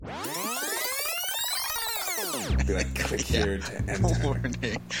Be like, click here to enter.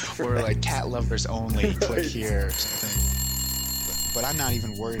 Warning. Or like cat lovers only, click here or something. But I'm not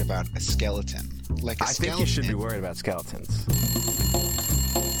even worried about a skeleton. Like a I skeleton. think you should be worried about skeletons.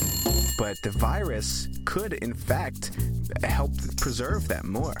 But the virus could, in fact, help preserve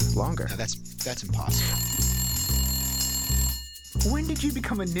them longer. No, that's impossible. When did you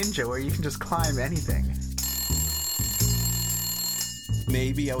become a ninja where you can just climb anything?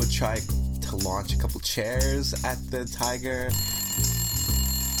 Maybe I would try to launch a couple chairs at the tiger.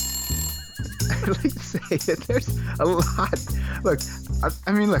 I'd like to say that there's a lot. Look,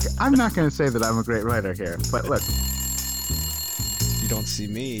 look, I'm not going to say that I'm a great writer here, but look. You don't see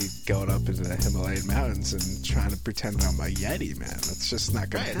me going up into the Himalayan mountains and trying to pretend I'm a Yeti, man. That's just not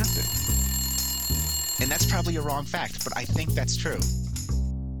going to happen. And that's probably a wrong fact, but I think that's true.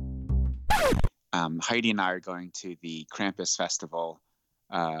 Heidi and I are going to the Krampus festival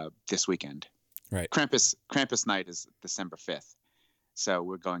this weekend. Right. Krampus night is December 5th. So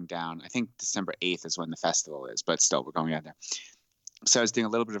we're going down. I think December 8th is when the festival is, but still we're going out there. So I was doing a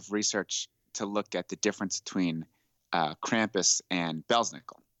little bit of research to look at the difference between Krampus and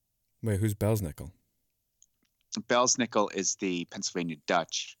Belsnickel. Wait, who's Belsnickel? Belsnickel is the Pennsylvania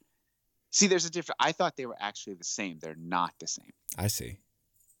Dutch. See, there's a difference. I thought they were actually the same. They're not the same. I see.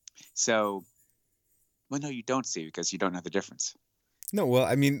 So, well, no, you don't see because you don't know the difference. No, well,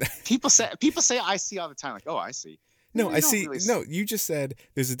 I mean, people say I see all the time. Like, oh, I see. No, You I don't see. really No, you just said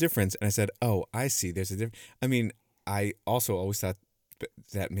there's a difference, and I said, oh, I see. There's a difference. I mean, I also always thought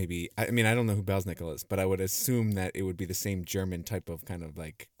that maybe. I mean, I don't know who Belsnickel is, but I would assume that it would be the same German type of kind of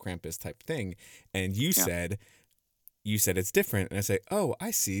like Krampus type thing. And you said it's different, and I say, oh,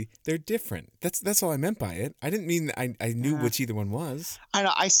 I see. They're different. That's all I meant by it. I didn't mean that I knew which either one was. I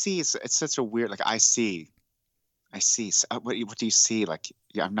know. I see. It's such a weird. Like, I see. So, what do you see? Like,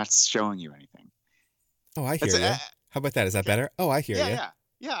 yeah, I'm not showing you anything. Oh, I hear you. How about that? Is that better? Oh, I hear you.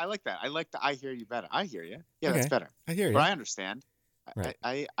 Yeah. I like that. I like the I hear you better. I hear you. Yeah, Okay. That's better. I hear you. But I understand. Right.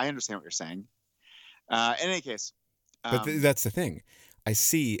 I understand what you're saying. In any case. But that's the thing. I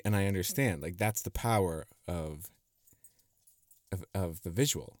see and I understand. Like, that's the power of the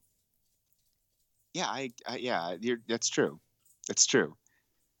visual. Yeah, that's true. That's true.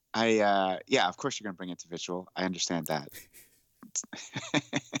 Of course you're going to bring it to visual. I understand that.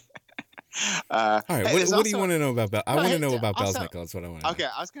 All right, what do you want to know about I want to know about Belsnickel. That's what I want to know. Okay,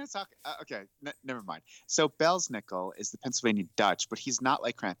 I was going to talk. Never mind. So Belsnickel is the Pennsylvania Dutch, but he's not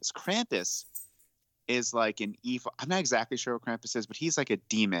like Krampus. Krampus is like an evil. I'm not exactly sure what Krampus is, but he's like a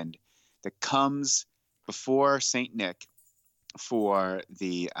demon that comes before Saint Nick for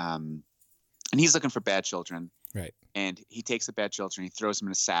the and he's looking for bad children. Right. And he takes the bad children, he throws them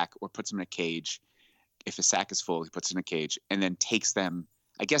in a sack or puts them in a cage. If the sack is full, he puts it in a cage and then takes them,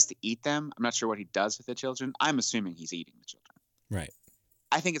 I guess, to eat them. I'm not sure what he does with the children. I'm assuming he's eating the children. Right.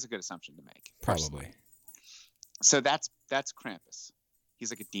 I think it's a good assumption to make. Probably. Personally. So that's Krampus.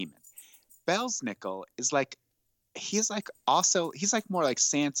 He's like a demon. Belsnickel is like, he's like more like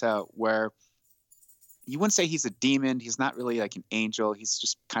Santa, where you wouldn't say he's a demon. He's not really like an angel. He's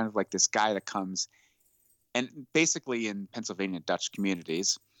just kind of like this guy that comes, and basically in Pennsylvania Dutch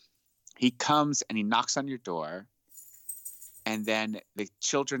communities, he comes and he knocks on your door, and then the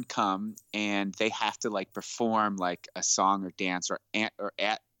children come and they have to like perform like a song or dance or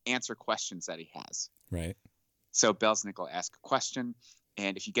answer questions that he has. Right. So Belsnickel asks a question,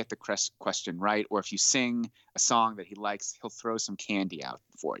 and if you get the question right, or if you sing a song that he likes, he'll throw some candy out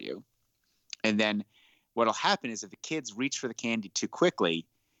for you. And then what'll happen is if the kids reach for the candy too quickly,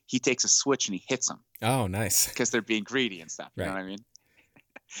 he takes a switch and he hits them. Oh, nice. Because they're being greedy and stuff. You know what I mean?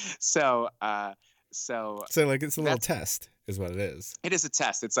 So like it's a little test is what it is. It is a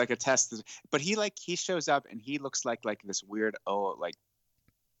test. It's like a test. But he shows up and he looks like this weird, like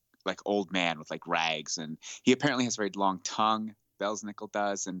old man with like rags. And he apparently has a very long tongue. Belsnickel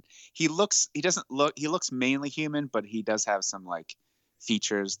does. And he looks mainly human, but he does have some like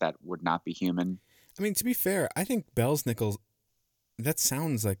features that would not be human. I mean, to be fair, I think Belsnickel, that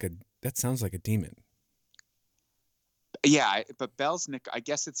sounds like a demon. Yeah, but Belsnickel, I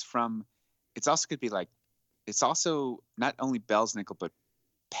guess it's also could be like, it's also not only Belsnickel, but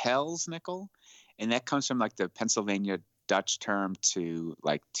Pelsnickel. And that comes from like the Pennsylvania Dutch term to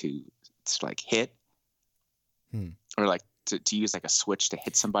hit. Or like to use like a switch to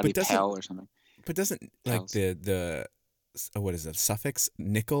hit somebody, Pel or something. But doesn't like the what is it, suffix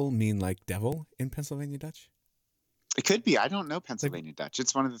nickel mean like devil in Pennsylvania Dutch? It could be. I don't know Pennsylvania Dutch.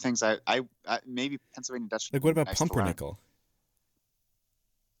 It's one of the things I maybe Pennsylvania Dutch. Like, what about pumpernickel?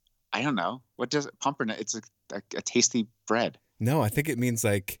 I don't know. What does pumpernickel? It's a tasty bread. No, I think it means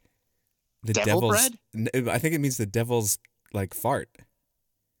like The Devil devil's. bread? I think it means the devil's like fart.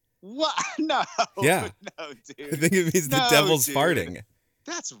 What? No. Yeah. No, I dude. think it means the No, devil's dude. farting.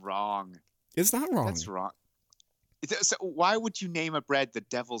 That's wrong. It's not wrong. That's wrong. So why would you name a bread the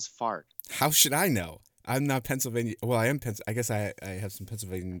devil's fart? How should I know? I'm not Pennsylvania. Well, I am. I guess I have some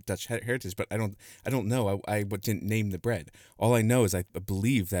Pennsylvania Dutch heritage, but I don't know. I didn't name the bread. All I know is I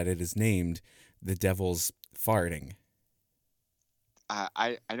believe that it is named the devil's farting.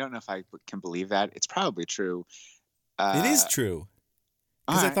 I don't know if I can believe that. It's probably true. It is true.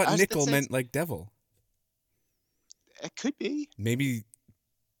 Because I alright, thought was nickel gonna say meant like devil. it could be. Maybe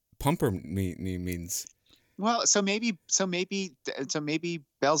pumper means. Well, so maybe Belsnickel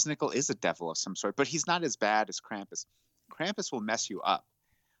is a devil of some sort, but he's not as bad as Krampus. Krampus will mess you up.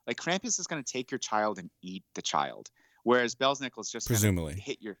 Like Krampus is going to take your child and eat the child, whereas Belsnickel is just Presumably gonna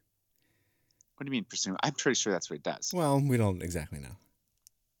hit your. What do you mean presume? I'm pretty sure that's what he does. Well, we don't exactly know.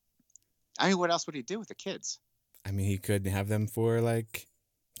 I mean, what else would he do with the kids? I mean, he could have them for like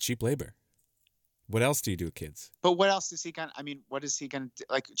cheap labor. What else do you do with kids? But what else is he gonna? I mean, what is he gonna do?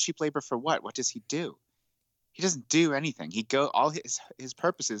 Like cheap labor for what? What does he do? He doesn't do anything. All his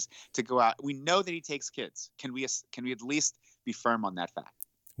purpose is to go out. We know that he takes kids. Can we at least be firm on that fact?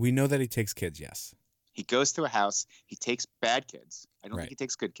 We know that he takes kids. Yes. He goes to a house. He takes bad kids. I don't Right. think he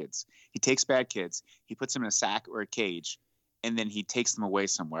takes good kids. He takes bad kids. He puts them in a sack or a cage, and then he takes them away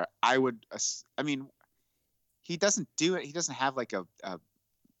somewhere. I mean, he doesn't do it. He doesn't have like a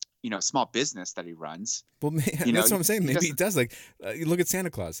small business that he runs. Well, that's what I'm saying. Maybe he does. Like, you look at Santa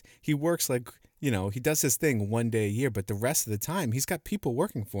Claus. He works like, he does his thing one day a year, but the rest of the time, he's got people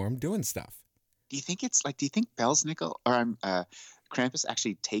working for him doing stuff. Do you think Belsnickel or Krampus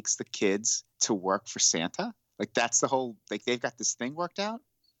actually takes the kids to work for Santa? Like that's the whole, like they've got this thing worked out?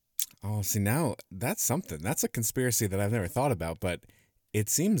 Oh, see, now that's something. That's a conspiracy that I've never thought about, but it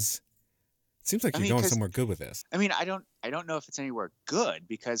seems like you're going somewhere good with this. I mean, I don't know if it's anywhere good,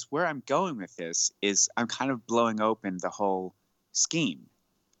 because where I'm going with this is I'm kind of blowing open the whole scheme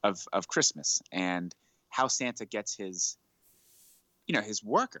of Christmas and how Santa gets his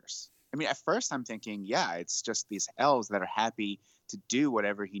workers. I mean, at first I'm thinking, yeah, it's just these elves that are happy to do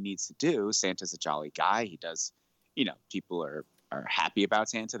whatever he needs to do. Santa's a jolly guy. He does, people are happy about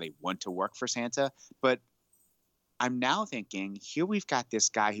Santa. They want to work for Santa. But I'm now thinking, here we've got this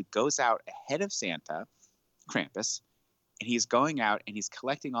guy who goes out ahead of Santa, Krampus, and he's going out and he's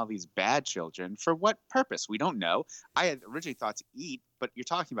collecting all these bad children. For what purpose? We don't know. I had originally thought to eat, but you're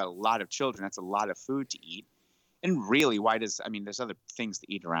talking about a lot of children. That's a lot of food to eat. And really, there's other things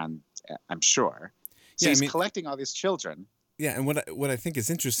to eat around, I'm sure. So he's collecting all these children. Yeah, and what I think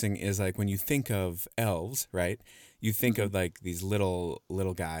is interesting is like when you think of elves, right? You think of like these little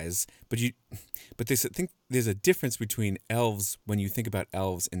guys, but they think there's a difference between elves when you think about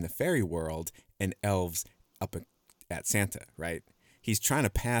elves in the fairy world and elves up at Santa, right? He's trying to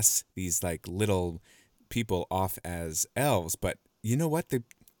pass these like little people off as elves, but you know what?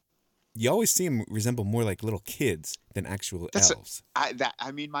 You always see them resemble more like little kids than actual elves.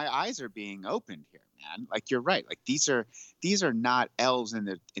 My eyes are being opened here, man. Like you're right. Like these are not elves in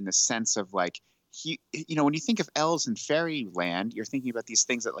the sense of like when you think of elves in fairyland, you're thinking about these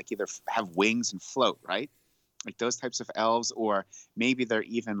things that like either have wings and float, right? Like those types of elves, or maybe they're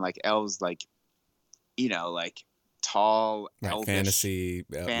even like elves like like tall, right, elvish,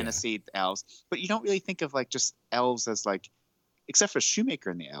 fantasy elves. But you don't really think of like just elves as like, except for Shoemaker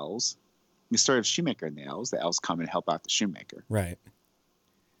and the elves. The story of Shoemaker and the elves come and help out the shoemaker. Right.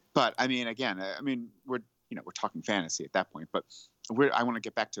 But I mean, again, we're talking fantasy at that point. But I want to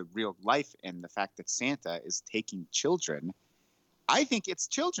get back to real life and the fact that Santa is taking children. I think it's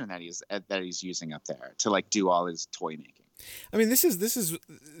children that he's using up there to like do all his toy making. I mean, this is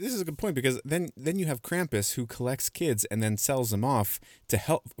a good point, because then you have Krampus who collects kids and then sells them off to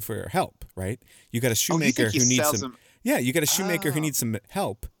help, right? You got a shoemaker who needs some. Yeah, you got a shoemaker who needs some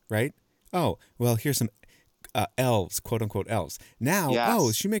help, right? Oh, well, here's some elves, quote unquote elves. Now,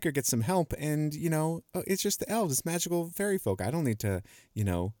 yes. Shoemaker gets some help, and it's just the elves. It's magical fairy folk. I don't need to,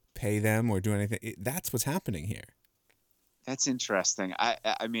 pay them or do anything. That's what's happening here. That's interesting.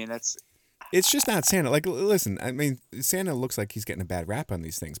 I mean, that's. It's just not Santa. Like, listen, I mean, Santa looks like he's getting a bad rap on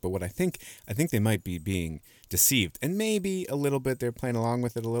these things, but what I think they might be being deceived, and maybe a little bit they're playing along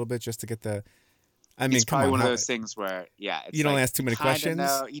with it a little bit just to get the. I mean, it's probably one of those things where, it's you don't ask too many questions.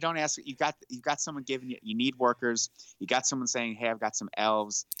 No, you don't ask. You got someone giving you need workers. You got someone saying, "Hey, I've got some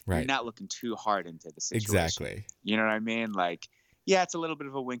elves." Right. You're not looking too hard into the situation. Exactly. You know what I mean? Like, yeah, it's a little bit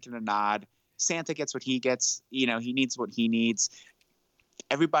of a wink and a nod. Santa gets what he gets. He needs what he needs.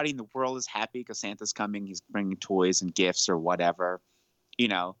 Everybody in the world is happy because Santa's coming. He's bringing toys and gifts or whatever.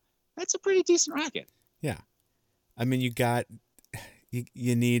 That's a pretty decent racket. Yeah. I mean,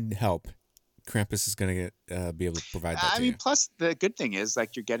 you need help. Krampus is going to be able to provide that to you. Plus the good thing is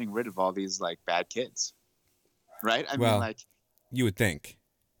like you're getting rid of all these like bad kids, right? I mean, like you would think.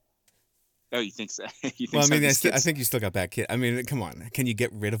 Oh, you think so? You think well, I mean, I kids... think you still got bad kids. I mean, come on, can you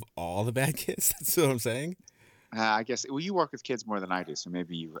get rid of all the bad kids? That's what I'm saying. I guess. Well, you work with kids more than I do, so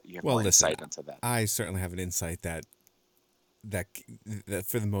maybe you have more insight into that. I certainly have an insight that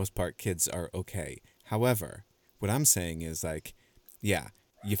for the most part, kids are okay. However, what I'm saying is like, yeah,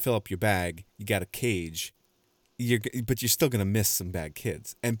 you fill up your bag, you got a cage, but you're still gonna miss some bad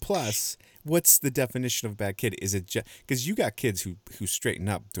kids. And plus, what's the definition of a bad kid? Is it just because you got kids who straighten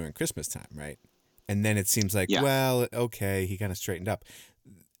up during Christmas time, right? And then it seems like, well, okay, he kind of straightened up.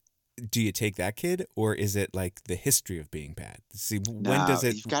 Do you take that kid, or is it like the history of being bad? See, when does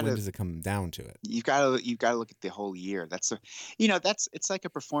it come down to it? You've got to look at the whole year. It's like a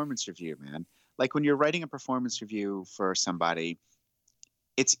performance review, man. Like when you're writing a performance review for somebody,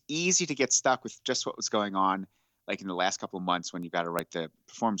 it's easy to get stuck with just what was going on, like in the last couple of months when you got to write the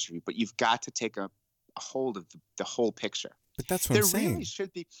performance review. But you've got to take a hold of the whole picture. But that's what I'm saying.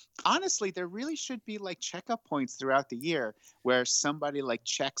 There really should be like checkup points throughout the year where somebody like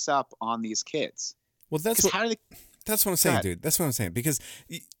checks up on these kids. Well, that's what I'm saying, dude. That's what I'm saying. Because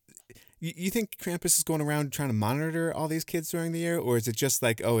you think Krampus is going around trying to monitor all these kids during the year, or is it just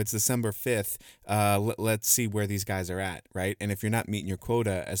like, oh, it's December 5th, let's see where these guys are at, right? And if you're not meeting your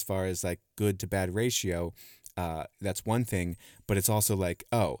quota as far as like good to bad ratio, that's one thing. But it's also like,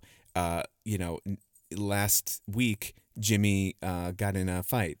 last week Jimmy got in a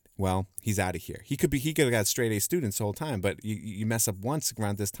fight. Well, he's out of here. He could have got straight A students the whole time, but you mess up once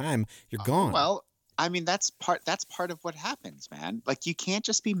around this time, you're gone. Well, I mean, that's part of what happens, man. Like you can't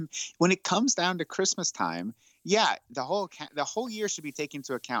just be, when it comes down to Christmas time, yeah, the whole year should be taken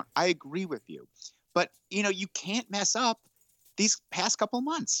into account. I agree with you. But, you can't mess up these past couple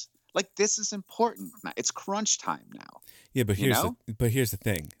months. Like this is important. It's crunch time now. Yeah, but here's the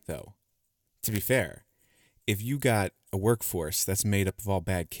thing though. To be fair, if you got a workforce that's made up of all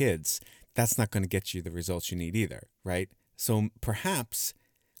bad kids, that's not going to get you the results you need either, right? So perhaps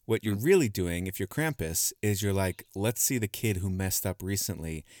what you're really doing, if you're Krampus, is you're like, let's see the kid who messed up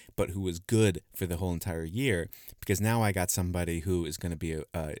recently, but who was good for the whole entire year, because now I got somebody who is going to be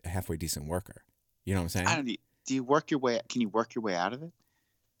a halfway decent worker. You know what I'm saying? Do you work your way? Can you work your way out of it?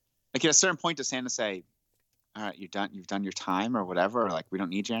 Like at a certain point, does Santa say, all right, you've done your time or whatever, or like we don't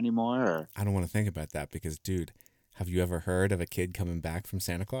need you anymore? Or I don't want to think about that because, dude, have you ever heard of a kid coming back from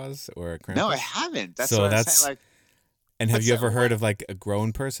Santa Claus or a Krampus? No, I haven't. That's what I'm saying. Like, and have you ever heard of like a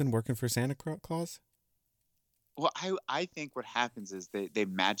grown person working for Santa Claus? Well, I think what happens is they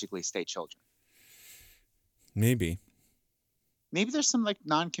magically stay children. Maybe there's some like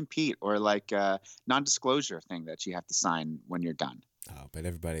non-compete or like non-disclosure thing that you have to sign when you're done. Oh, but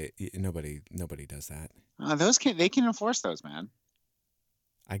nobody does that. They can enforce those, man.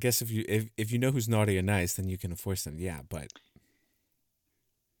 I guess if you know who's naughty or nice, then you can enforce them. Yeah, but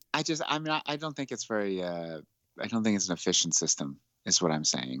I don't think it's very. I don't think it's an efficient system. Is what I'm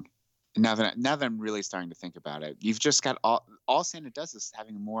saying. Now that I'm really starting to think about it, you've just got all Santa does is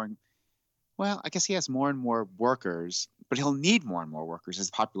having more. Well, I guess he has more and more workers, but he'll need more and more workers as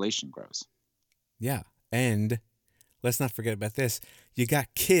the population grows. Yeah, and let's not forget about this. You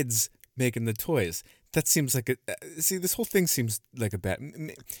got kids making the toys. That seems like this whole thing seems like a bad.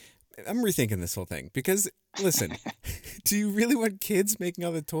 I'm rethinking this whole thing because listen, do you really want kids making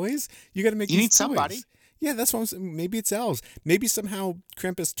other toys? You got to make. You need toys. Somebody. Yeah, that's what I'm saying. Maybe it's elves. Maybe somehow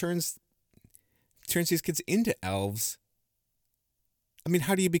Krampus turns these kids into elves. I mean,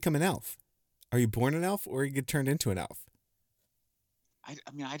 how do you become an elf? Are you born an elf or you get turned into an elf? I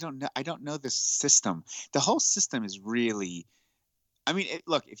mean, I don't know. I don't know the system. The whole system is really. I mean,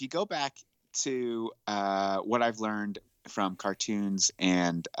 look, if you go back to what I've learned from cartoons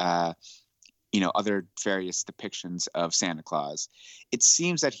and other various depictions of Santa Claus, it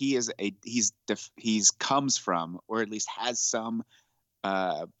seems that he's comes from, or at least has some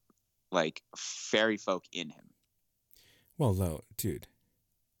like fairy folk in him. Well, no, dude,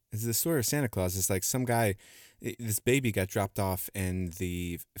 the story of Santa Claus is like some guy. This baby got dropped off, and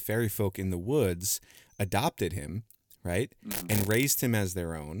the fairy folk in the woods adopted him, right, and raised him as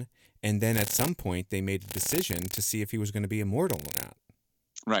their own. And then at some point, they made a decision to see if he was going to be immortal or not.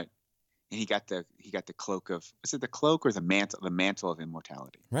 Right, and he got the cloak of, was it the cloak or the mantle? The mantle of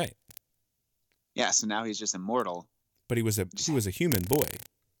immortality. Right. Yeah. So now he's just immortal. But he was a human boy.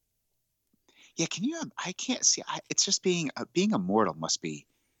 Yeah. Can you? I can't see. It's just being immortal must be.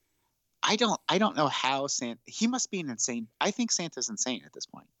 I don't know how Santa. He must be an insane. I think Santa's insane at this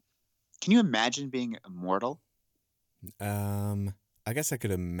point. Can you imagine being immortal? I guess I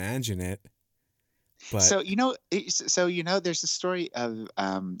could imagine it, but So there's a story of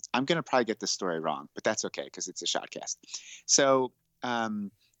I'm gonna probably get this story wrong, but that's okay because it's a Shodcast. So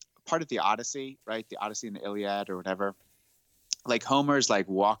part of the Odyssey, right? The Odyssey and the Iliad or whatever. Like Homer's like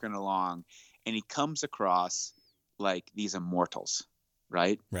walking along, and he comes across like these immortals,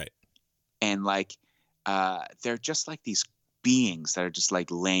 right? right. And like they're just like these beings that are just like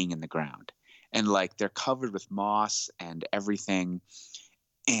laying in the ground, and like they're covered with moss and everything.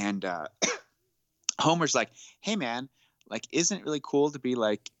 And Homer's like, "Hey man, like isn't it really cool to be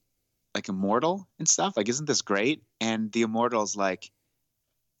like immortal and stuff? Like isn't this great?" And the immortal's like,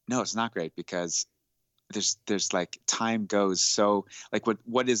 "No, it's not great because there's like time goes so like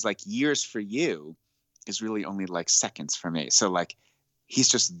what is like years for you is really only like seconds for me. So like he's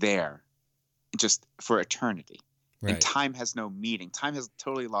just there just for eternity. Right. And time has no meaning. Time has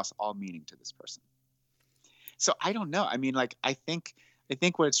totally lost all meaning to this person. So I don't know. I mean, like I think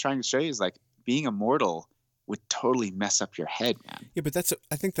what it's trying to show you is like being immortal would totally mess up your head, man. Yeah, but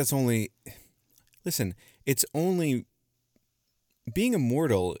I think that's only. Listen, it's only. Being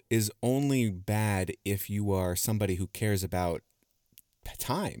immortal is only bad if you are somebody who cares about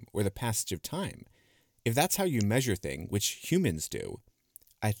time or the passage of time. If that's how you measure things, which humans do,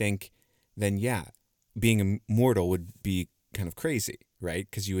 I think, then yeah, being immortal would be kind of crazy, right?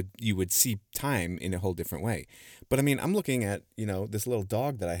 Because you would see time in a whole different way. But I mean, I'm looking at this little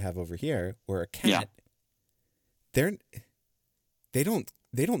dog that I have over here, or a cat. Yeah.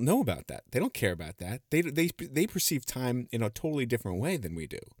 They don't know about that. They don't care about that. They perceive time in a totally different way than we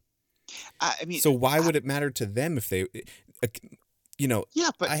do. I mean, so why would it matter to them if they, Yeah,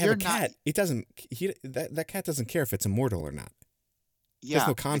 but I have a cat. It doesn't. That cat doesn't care if it's immortal or not. Yeah, there's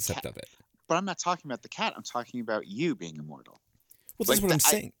no concept of it. But I'm not talking about the cat. I'm talking about you being immortal. Well, that's what I'm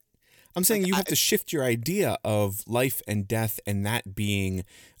saying. I'm saying you have to shift your idea of life and death, and that being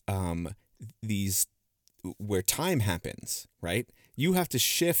these where time happens, right? You have to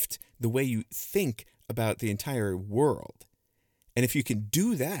shift the way you think about the entire world. And if you can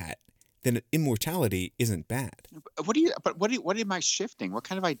do that, then immortality isn't bad. What am I shifting? What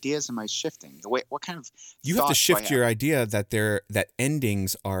kind of ideas am I shifting? What kind of You have to shift your idea that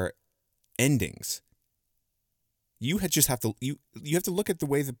endings are endings. You just have to you have to look at the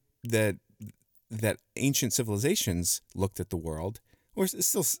way that ancient civilizations looked at the world, or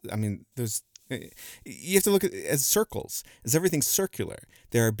still, I mean, you have to look at it as circles, as everything's circular.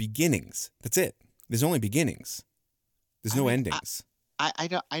 There are beginnings. That's it. There's only beginnings. There's no endings. I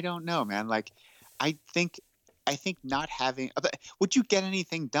don't know, man. Like, I think not having. Would you get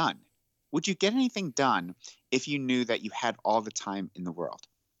anything done? Would you get anything done if you knew that you had all the time in the world?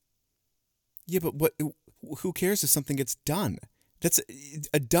 Yeah, but who cares if something gets done?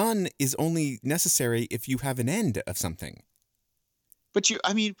 A done is only necessary if you have an end of something. But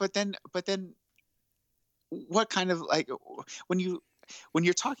then, what kind of like when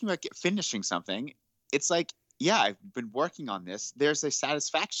you're talking about finishing something, it's like, yeah, I've been working on this. There's a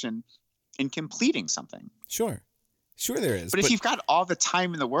satisfaction in completing something. Sure there is. But if you've got all the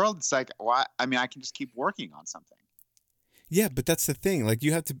time in the world, it's like, why? I mean, I can just keep working on something. Yeah, but that's the thing. Like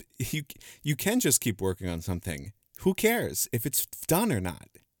you can just keep working on something. Who cares if it's done or not?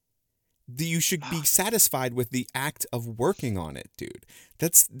 You should be satisfied with the act of working on it, dude.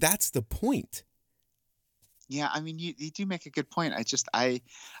 That's the point. Yeah, I mean, you do make a good point. I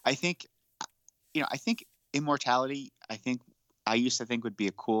think, I think immortality, I used to think would be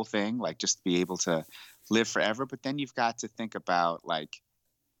a cool thing, like just to be able to live forever. But then you've got to think about like,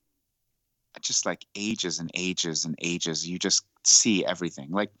 just like ages and ages and ages. You just see everything.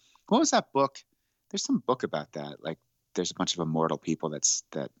 Like, what was that book? There's some book about that. Like, there's a bunch of immortal people that.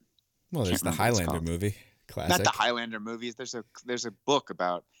 Well, there's the Highlander movie, classic. Not the Highlander movies. There's a book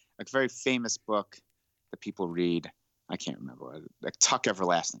about a very famous book that people read. I can't remember what, like Tuck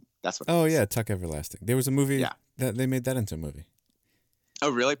Everlasting. That's what. Oh yeah, Tuck Everlasting. There was a movie that they made that into a movie.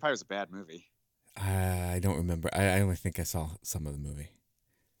 Oh really? Probably was a bad movie. I don't remember. I only think I saw some of the movie.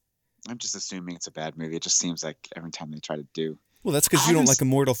 I'm just assuming it's a bad movie. It just seems like every time they try to do. Well, that's because you don't like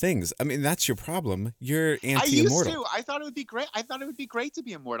immortal things. I mean, that's your problem. You're anti-immortal. I used to. I thought it would be great. I thought it would be great to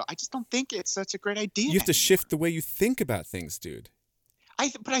be immortal. I just don't think it's such a great idea. You have to shift the way you think about things, dude.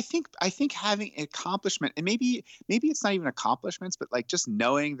 But I think having accomplishment, and maybe it's not even accomplishments, but like just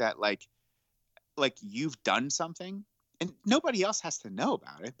knowing that like you've done something, and nobody else has to know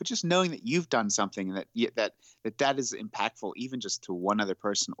about it, but just knowing that you've done something and that is impactful, even just to one other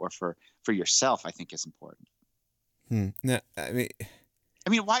person or for yourself, I think is important. No, I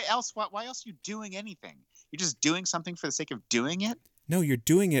mean, why else? Why else are you doing anything? You're just doing something for the sake of doing it? No, you're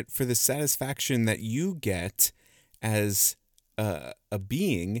doing it for the satisfaction that you get as a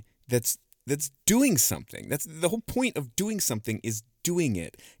being that's doing something. That's the whole point of doing something, is doing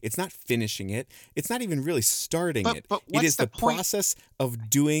it. It's not finishing it. It's not even really starting it. But It what's is the point? process of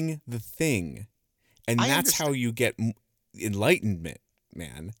doing the thing. And I that's how understand. you get enlightenment,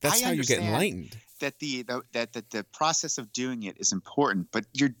 man. That's I how you get understand enlightened. that the process of doing it is important, but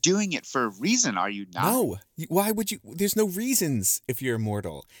you're doing it for a reason, are you not? No. Why would you? There's no reasons if you're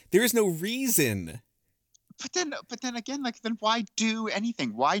immortal. There is no reason. But then again, like, then why do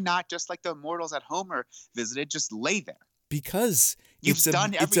anything? Why not just like the immortals at Homer visited, just lay there? Because You've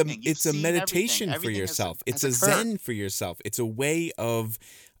done everything. You've it's a seen meditation for everything has yourself. It's a occurred. zen for yourself. It's a way of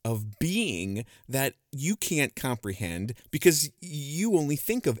being that you can't comprehend because you only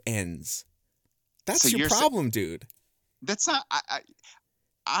think of ends. That's So your you're problem, dude. That's not.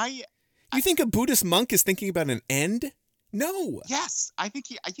 I You think a Buddhist monk is thinking about an end? No. yes, I think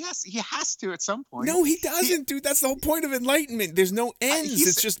he has to at some point. No, he doesn't, dude. That's the whole point of enlightenment. There's no ends. he's-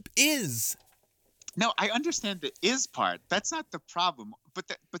 It's just is. No, I understand the is part. That's not the problem.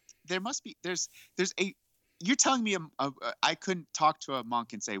 But there must be. There's a. You're telling me I couldn't talk to a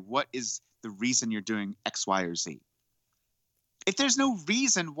monk and say, what is the reason you're doing X, Y, or Z? If there's no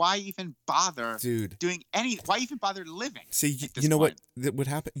reason, why even bother Dude. doing any? Why even bother living? See, at this you know point? what? That would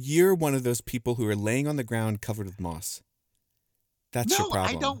happen. You're one of those people who are laying on the ground covered with moss. That's your No,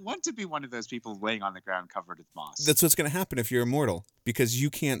 problem. I don't want to be one of those people laying on the ground covered with moss. That's what's going to happen if you're immortal, because you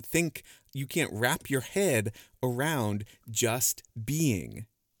can't wrap your head around just being.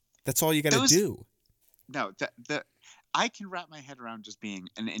 That's all you got to do. No, I can wrap my head around just being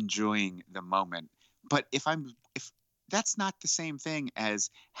and enjoying the moment. But if that's not the same thing as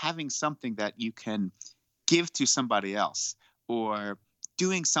having something that you can give to somebody else, or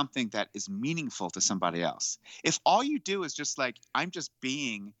doing something that is meaningful to somebody else. If all you do is just like, I'm just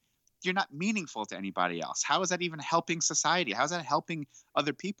being, you're not meaningful to anybody else. How is that even helping society? How is that helping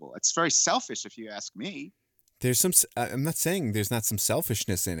other people? It's very selfish if you ask me. There's some. I'm not saying there's not some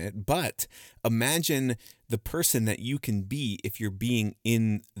selfishness in it, but imagine the person that you can be if you're being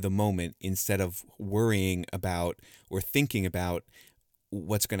in the moment instead of worrying about or thinking about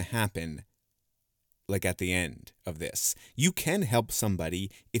what's going to happen. Like at the end of this, you can help somebody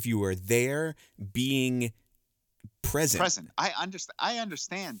if you are there being present. I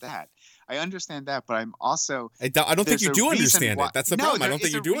understand that. But I'm also. I don't think you do understand why, it. That's the no, problem. I there don't think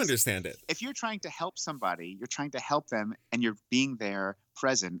is you a do reason. understand it. If you're trying to help somebody, you're trying to help them, and you're being there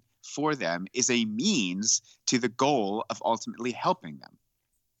present for them is a means to the goal of ultimately helping them.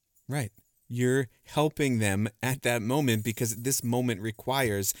 Right. You're helping them at that moment because this moment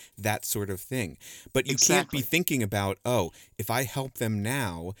requires that sort of thing. But you can't be thinking about, oh, if I help them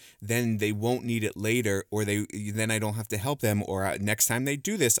now, then they won't need it later, or then I don't have to help them, or next time they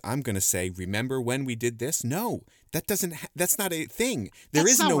do this, I'm going to say, remember when we did this? No, that's not a thing. There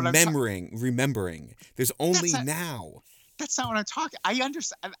is no remembering. There's only now. That's not what I'm talking. I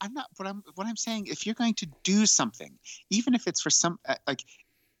understand. I'm not. What I'm saying. If you're going to do something, even if it's for some like.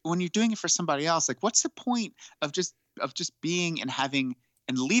 When you're doing it for somebody else, like, what's the point of just being and having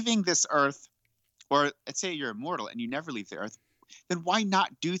and leaving this earth? Or let's say you're immortal and you never leave the earth, then why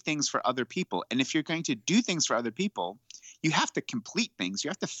not do things for other people? And if you're going to do things for other people, you have to complete things.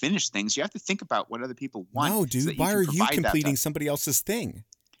 You have to finish things. You have to think about what other people want. No, dude. Why are you completing somebody else's thing?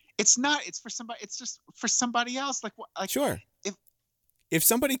 It's not. It's for somebody. It's just for somebody else. Like what? Like, sure. If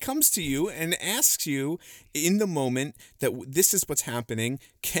somebody comes to you and asks you in the moment that this is what's happening,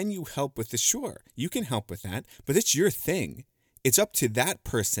 can you help with this? Sure, you can help with that, but it's your thing. It's up to that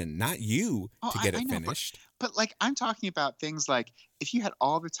person, not you, to get it finished. But like, I'm talking about things like, if you had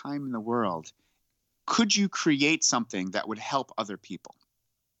all the time in the world, could you create something that would help other people?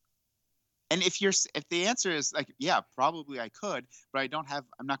 And if the answer is like, yeah, probably I could, but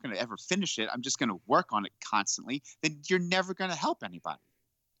I'm not going to ever finish it. I'm just going to work on it constantly. Then you're never going to help anybody.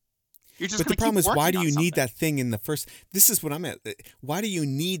 You're just. But the problem is, why do you need that thing in the first? This is what I'm at. Why do you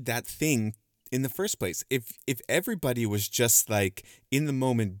need that thing in the first place? If everybody was just like in the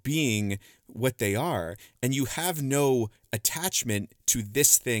moment being what they are, and you have no attachment to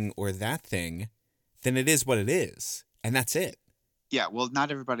this thing or that thing, then it is what it is, and that's it. Yeah, well,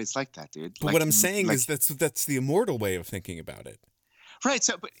 not everybody's like that, dude. But what I'm saying is that's the immortal way of thinking about it. Right.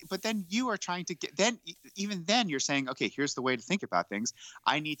 So, but then you are trying to get. Then even then, you're saying, okay, here's the way to think about things.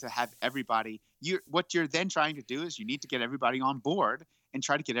 I need to have everybody. What you're then trying to do is you need to get everybody on board and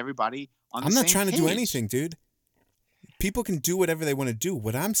try to get everybody on. I'm not trying to do anything, dude. People can do whatever they want to do.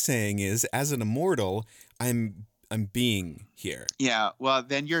 What I'm saying is, as an immortal, I'm I'm being here. Yeah, well,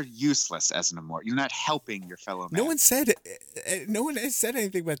 then you're useless as an immortal. You're not helping your fellow man. No one has said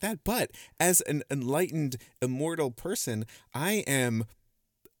anything about that. But as an enlightened immortal person, I am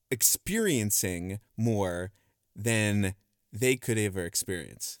experiencing more than they could ever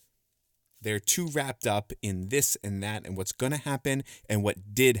experience. They're too wrapped up in this and that and what's going to happen and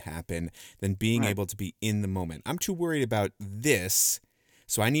what did happen than being able to be in the moment. I'm too worried about this,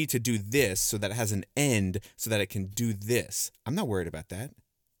 so I need to do this so that it has an end so that it can do this. I'm not worried about that.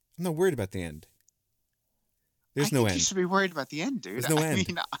 I'm not worried about the end. There's no end. You should be worried about the end, dude. There's no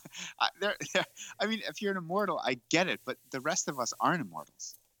end. I mean, if you're an immortal, I get it, but the rest of us aren't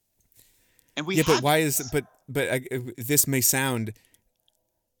immortals. And but why is this may sound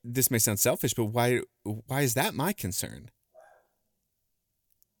selfish, but why is that my concern?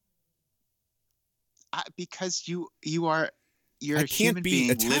 Because you're I a human being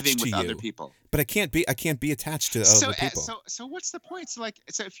attached living to with you. other people. But I can't be attached to other people. So what's the point? So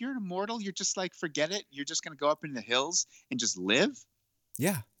if you're an immortal, you're just like, forget it. You're just gonna go up in the hills and just live.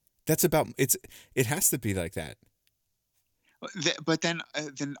 Yeah, that's about it's. It has to be like that. But then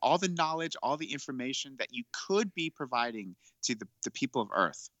all the knowledge, all the information that you could be providing to the people of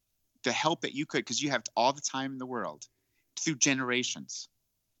Earth, the help that you could, because you have all the time in the world, through generations,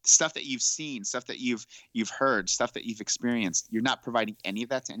 stuff that you've seen, stuff that you've heard, stuff that you've experienced. You're not providing any of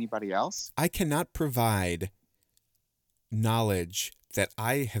that to anybody else. I cannot provide knowledge that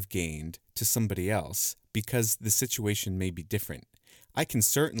I have gained to somebody else because the situation may be different. I can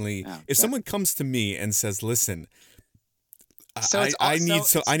certainly, if someone comes to me and says, "Listen, I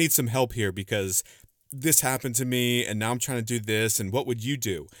need some help here because this happened to me and now I'm trying to do this, and what would you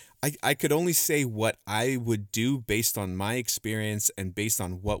do?" I could only say what I would do based on my experience and based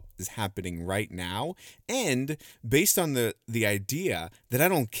on what is happening right now, and based on the idea that I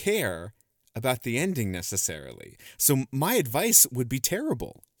don't care about the ending necessarily. So my advice would be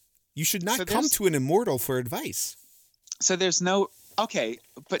terrible. You should not come to an immortal for advice. So there's no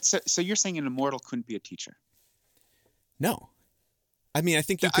but so you're saying an immortal couldn't be a teacher? No. I mean, I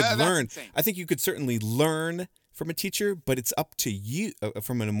think you could learn. I think you could certainly learn from a teacher, but it's up to you,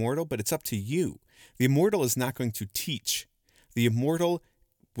 from an immortal, but it's up to you. The immortal is not going to teach. The immortal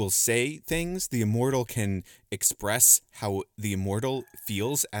will say things. The immortal can express how the immortal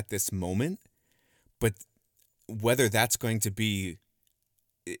feels at this moment, but whether that's going to be,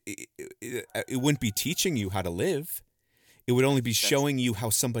 it wouldn't be teaching you how to live. It would only be showing you how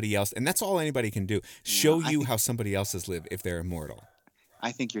somebody else, and that's all anybody can do, show you how somebody else's live if they're immortal.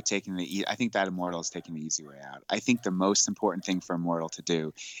 I think you're I think that immortal is taking the easy way out. I think the most important thing for immortal to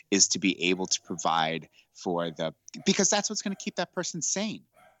do is to be able to provide because that's what's going to keep that person sane.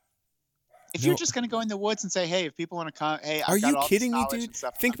 If you're just going to go in the woods and say, "Hey, if people want to come, hey, are you kidding me, dude?"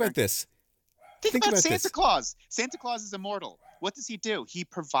 Think about this. Think about Santa Claus. Santa Claus is immortal. What does he do? He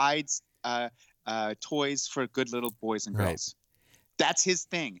provides toys for good little boys and girls. Right. That's his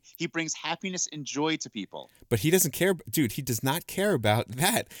thing. He brings happiness and joy to people. But he doesn't care, dude. He does not care about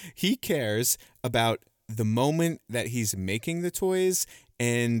that. He cares about the moment that he's making the toys,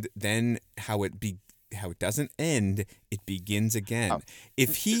 and then how it doesn't end. It begins again. Oh.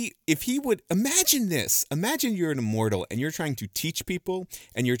 If he would imagine this, imagine you're an immortal and you're trying to teach people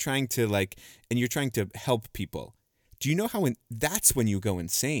and you're trying to help people. Do you know that's when you go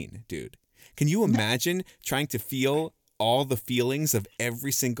insane, dude? Can you imagine trying to feel all the feelings of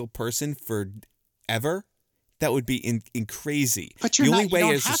every single person forever? That would be crazy. But you don't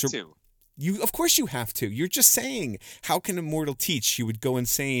have to. Of course you have to. You're just saying, how can a mortal teach? He would go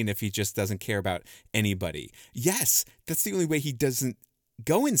insane if he just doesn't care about anybody. Yes, that's the only way he doesn't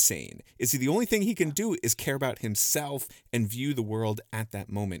go insane. The only thing he can do is care about himself and view the world at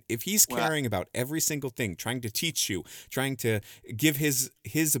that moment. If he's caring about every single thing, trying to teach you, trying to give his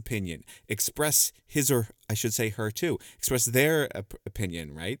opinion, express his, or I should say her too, express their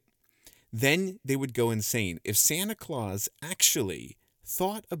opinion, right? Then they would go insane. If Santa Claus actually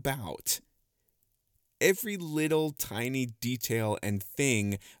thought about every little tiny detail and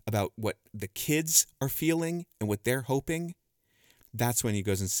thing about what the kids are feeling and what they're hoping, that's when he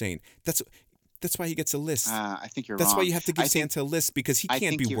goes insane. That's why he gets a list. I think you're wrong. That's why you have to give Santa a list, because he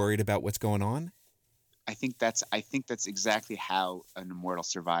can't be worried about what's going on. I think that's exactly how an immortal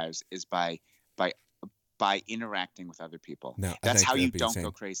survives, is by interacting with other people. No, that's how you don't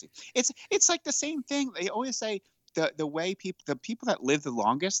go crazy. It's like the same thing. They always say the people that live the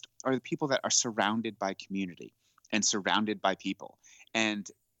longest are the people that are surrounded by community and surrounded by people.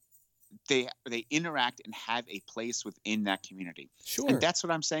 And they interact and have a place within that community. Sure. And that's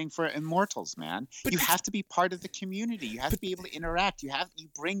what I'm saying for immortals, man. But you have to be part of the community. You have to be able to interact. You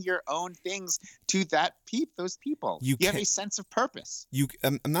bring your own things to those people. You have a sense of purpose.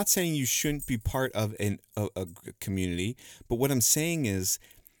 I'm not saying you shouldn't be part of a community, but what I'm saying is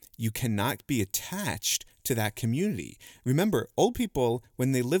you cannot be attached to that community. Remember, old people,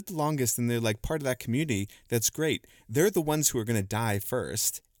 when they live the longest and they're like part of that community, that's great. They're the ones who are going to die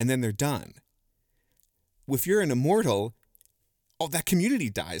first, and then they're done. If you're an immortal, that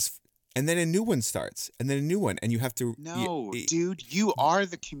community dies, and then a new one starts, and then a new one, and you have to... No, dude, you are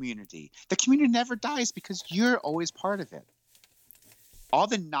the community. The community never dies because you're always part of it. All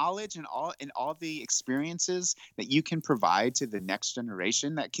the knowledge and all the experiences that you can provide to the next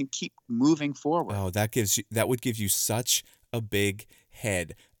generation that can keep moving forward. Oh, that would give you such a big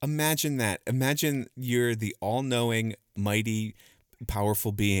head. Imagine that. Imagine you're the all-knowing, mighty,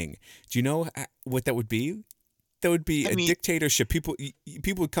 powerful being. Do you know what that would be? That would be dictatorship. People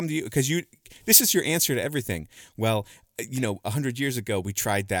would come to you because this is your answer to everything. Well, 100 years ago we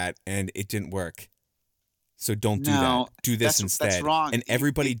tried that and it didn't work. So don't do that. Do this instead. That's wrong. And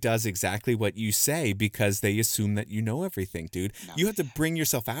everybody does exactly what you say because they assume that you know everything, dude. No. You have to bring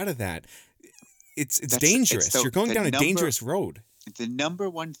yourself out of that. It's dangerous. You're going down a dangerous road. The number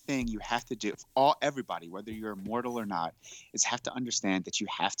one thing you have to do, everybody, whether you're immortal or not, is have to understand that you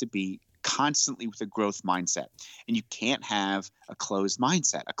have to be constantly with a growth mindset. And you can't have a closed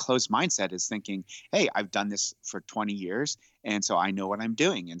mindset. A closed mindset is thinking, hey, I've done this for 20 years, and so I know what I'm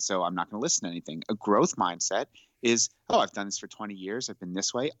doing, and so I'm not going to listen to anything. A growth mindset is, I've done this for 20 years. I've been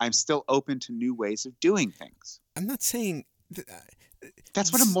this way. I'm still open to new ways of doing things. I'm not saying...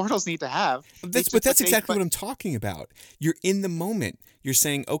 That's what immortals need to have. That's exactly what I'm talking about. You're in the moment. You're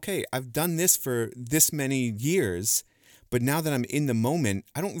saying, okay, I've done this for this many years, but now that I'm in the moment,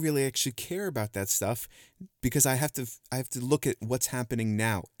 I don't really actually care about that stuff because I have to look at what's happening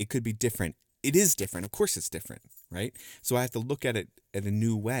now. It could be different. It is different. Of course it's different, right? So I have to look at it in a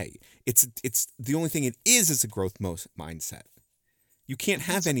new way. It's the only thing it is a growth mindset. You can't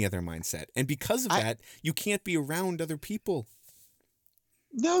have any other mindset. And because of that, you can't be around other people.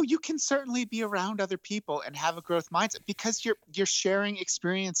 No, you can certainly be around other people and have a growth mindset because you're sharing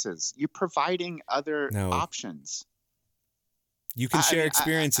experiences. You're providing other options. You can share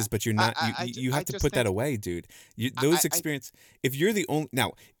experiences, but you're not. You have to put that away, dude. Those experiences. If you're the only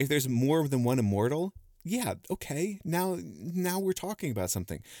if there's more than one immortal, yeah, okay. Now we're talking about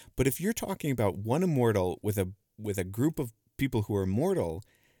something. But if you're talking about one immortal with a group of people who are immortal,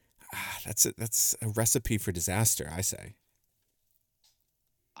 that's a recipe for disaster, I say.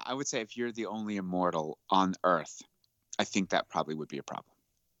 I would say if you're the only immortal on Earth, I think that probably would be a problem.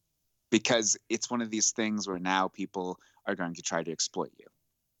 Because it's one of these things where now people are going to try to exploit you.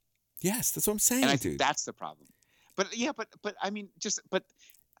 Yes, that's what I'm saying, and I dude. think that's the problem. But I mean, but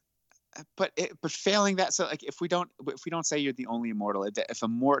failing that, so like if we don't say you're the only immortal, if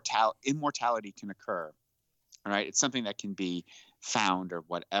immortality can occur, all right, it's something that can be found or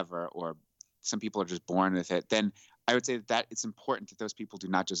whatever, or some people are just born with it, then I would say that it's important that those people do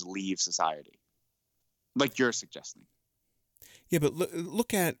not just leave society, like you're suggesting. Yeah, but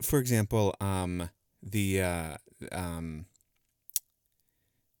look at, for example, the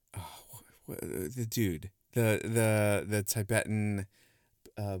dude, the Tibetan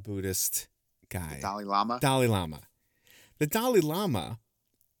Buddhist guy, The Dalai Lama. The Dalai Lama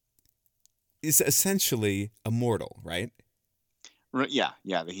is essentially immortal, right? Yeah.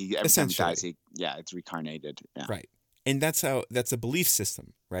 Every time he dies, it's reincarnated. Yeah. Right. And that's a belief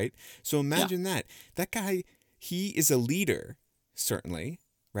system, right? So imagine that guy, he is a leader, certainly,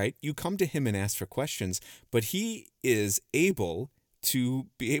 right? You come to him and ask for questions, but he is able to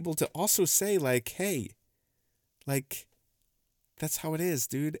also say like, hey, like, that's how it is,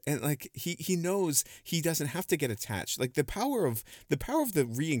 dude. And like he knows he doesn't have to get attached. Like the power of the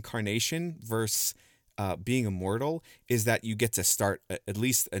reincarnation versus being immortal is that you get to start at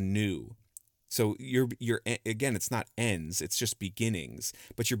least anew. So you're again, it's not ends, it's just beginnings,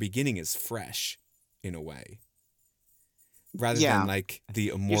 but your beginning is fresh in a way, rather than like the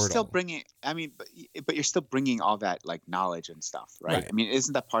immortal. You're still bringing, but you're still bringing all that like knowledge and stuff, right? I mean,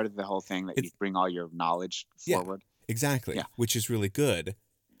 isn't that part of the whole thing that you bring all your knowledge forward? Yeah, exactly. Which is really good.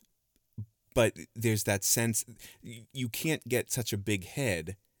 But there's that sense you can't get such a big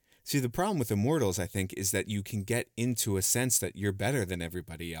head. See, the problem with immortals, I think, is that you can get into a sense that you're better than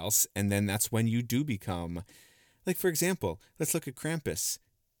everybody else, and then that's when you do become, like, for example, let's look at Krampus.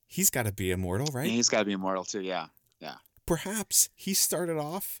 He's got to be immortal, right? Yeah, he's got to be immortal too, yeah. Perhaps he started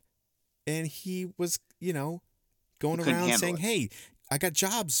off and he was, going around saying, hey, I got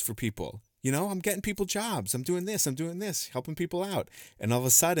jobs for people. You know, I'm getting people jobs. I'm doing this, helping people out. And all of a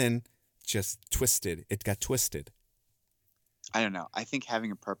sudden, just twisted. It got twisted. I don't know. I think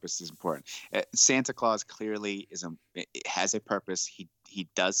having a purpose is important. Santa Claus clearly has a purpose. He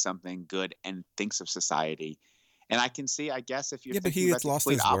does something good and thinks of society. And I can see, I guess, if you're but he thinking gets about the lost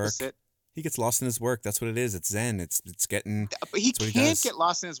in complete his work. opposite. He gets lost in his work. That's what it is. It's Zen. It's getting. But he that's what can't get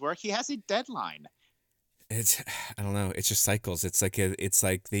lost in his work. He has a deadline. It's, I don't know. It's just cycles. It's like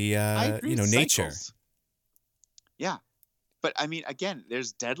the I agree, nature. cycles. Yeah. But I mean, again,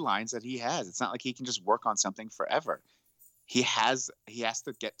 there's deadlines that he has. It's not like he can just work on something forever. He has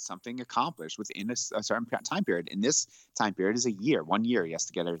to get something accomplished within a certain time period. And this time period is a year. 1 year he has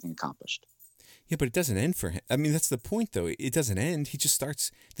to get everything accomplished. Yeah, but it doesn't end for him. I mean, that's the point, though. It doesn't end. He just starts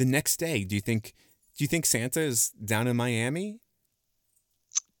the next day. Do you think Santa is down in Miami?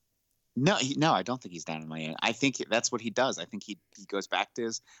 No, I don't think he's down in Miami. I think that's what he does. I think he goes back to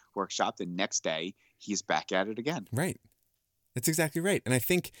his workshop. The next day, he's back at it again. Right. That's exactly right. And I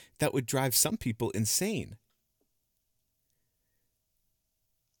think that would drive some people insane.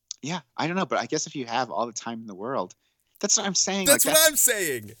 Yeah, I don't know, but I guess if you have all the time in the world, that's what I'm saying. That's what I'm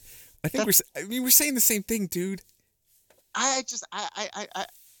saying. I think we're saying the same thing, dude. I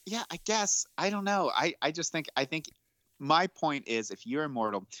guess I don't know. I think my point is, if you're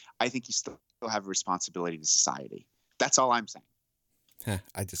immortal, I think you still have a responsibility to society. That's all I'm saying.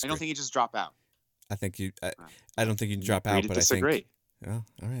 I disagree. I don't think you just drop out. I think you. I don't think you drop out, but disagree. I think.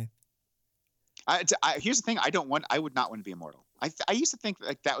 Oh, all right. Here's the thing. I would not want to be immortal. I used to think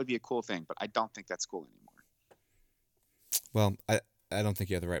like that would be a cool thing, but I don't think that's cool anymore. Well, I don't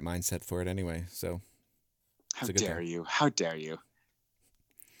think you have the right mindset for it anyway. So. How dare you? How dare you?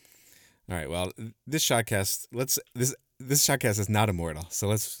 All right. Well, this Shodcast. This Shodcast is not immortal.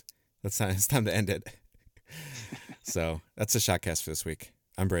 So it's time to end it. So that's the Shodcast for this week.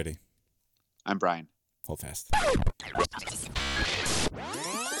 I'm Brady. I'm Brian. Hold fast.